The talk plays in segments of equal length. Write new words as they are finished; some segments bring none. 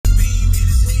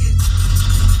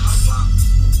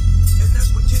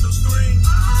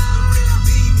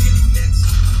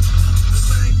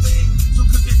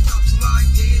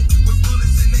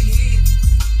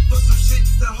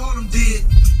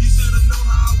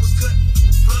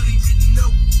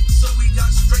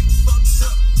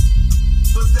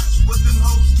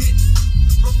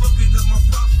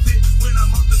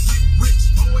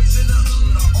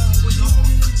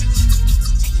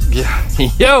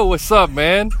Yo, what's up,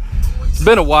 man? It's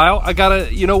been a while. I gotta,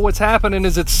 what's happening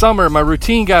is it's summer. My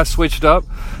routine got switched up,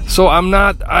 so I'm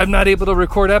not able to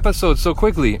record episodes so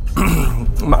quickly.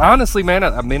 Honestly, man,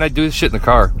 I do this shit in the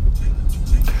car,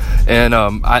 and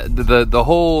the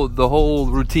whole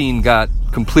routine got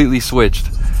completely switched.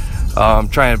 I'm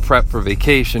trying to prep for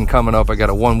vacation coming up. I got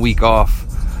a 1 week off,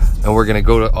 and we're gonna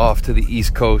go off to the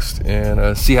East Coast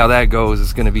and see how that goes.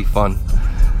 It's gonna be fun.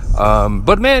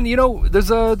 But man, there's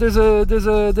a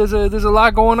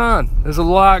lot going on. There's a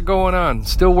lot going on.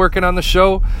 Still working on the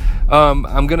show.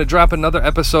 I'm gonna drop another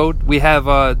episode. We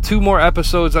have 2 more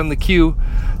episodes on the queue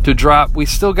to drop. We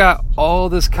still got all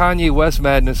this Kanye West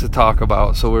madness to talk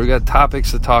about, so we've got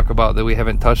topics to talk about that we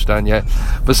haven't touched on yet.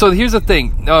 But so here's the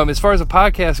thing. As far as the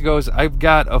podcast goes, I've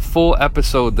got a full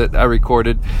episode that I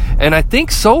recorded, and I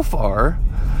think so far,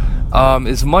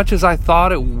 as much as I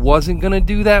thought it wasn't gonna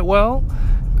do that well,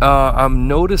 I'm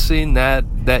noticing that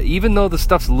even though the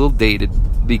stuff's a little dated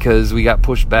because we got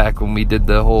pushed back when we did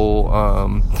the whole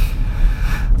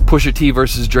Pusha T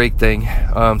versus Drake thing,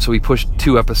 so we pushed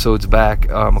 2 episodes back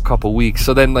a couple weeks.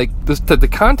 So then, like, the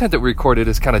content that we recorded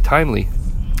is kind of timely,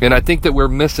 and I think that we're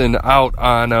missing out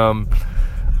on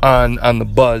the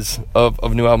buzz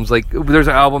of new albums. Like, there's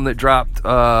an album that dropped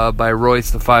by Royce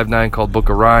the 5'9" called Book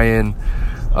of Ryan.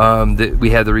 That we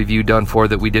had the review done for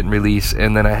that we didn't release,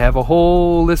 and then I have a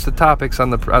whole list of topics on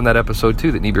that episode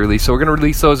too that need to be released. So we're gonna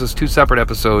release those as 2 separate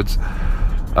episodes,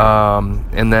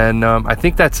 and then I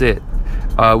think that's it.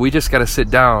 We just gotta sit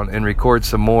down and record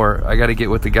some more. I gotta get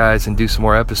with the guys and do some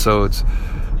more episodes,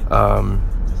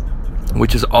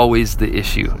 which is always the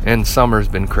issue. And summer's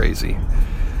been crazy.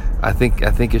 I think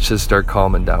it should start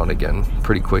calming down again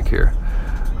pretty quick here.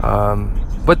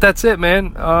 But that's it,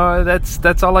 man.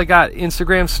 That's all I got.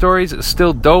 Instagram stories is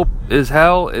still dope as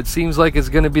hell. It seems like it's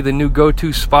going to be the new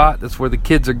go-to spot. That's where the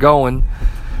kids are going.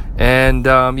 And,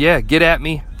 get at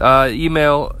me.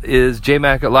 Email is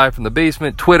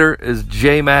jmac@livefromthebasement. Twitter is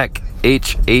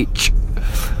jmac_hh.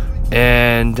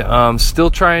 And still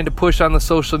trying to push on the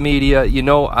social media.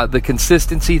 The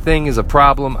consistency thing is a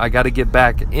problem. I got to get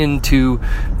back into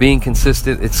being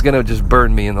consistent. It's going to just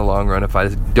burn me in the long run if I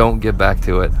just don't get back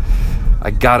to it. I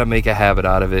gotta make a habit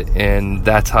out of it, and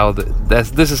this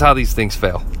is how these things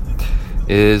fail.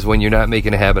 Is when you're not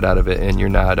making a habit out of it, and you're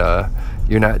not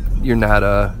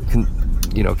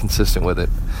consistent with it.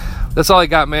 That's all I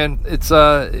got, man. It's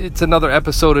another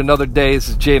episode, another day. This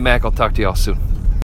is J Mac. I'll talk to y'all soon.